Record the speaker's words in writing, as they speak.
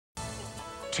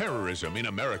Terrorism in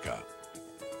America.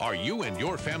 Are you and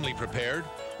your family prepared?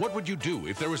 What would you do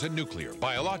if there was a nuclear,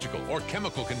 biological, or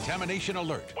chemical contamination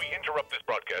alert? We interrupt this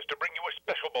broadcast to bring you a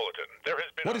special bulletin. There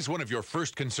has been What is one of your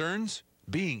first concerns?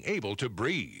 Being able to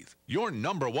breathe. Your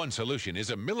 #1 solution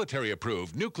is a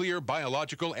military-approved nuclear,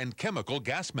 biological, and chemical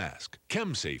gas mask.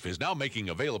 Chemsafe is now making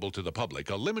available to the public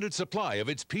a limited supply of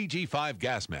its PG5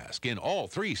 gas mask in all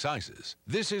 3 sizes.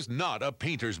 This is not a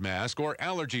painter's mask or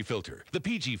allergy filter. The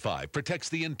PG5 protects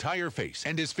the entire face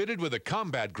and is fitted with a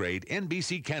combat-grade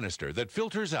NBC canister that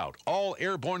filters out all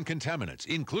airborne contaminants,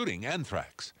 including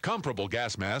anthrax. Comparable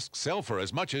gas masks sell for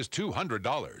as much as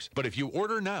 $200, but if you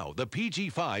order now, the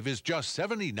PG5 is just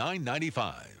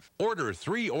 $79.95. Order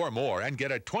 3 or more and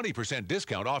get a 20%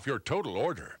 discount off your total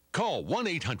order. Call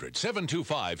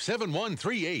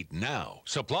 1-800-725-7138 now.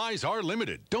 Supplies are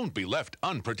limited. Don't be left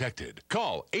unprotected.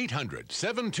 Call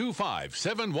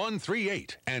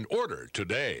 800-725-7138 and order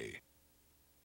today.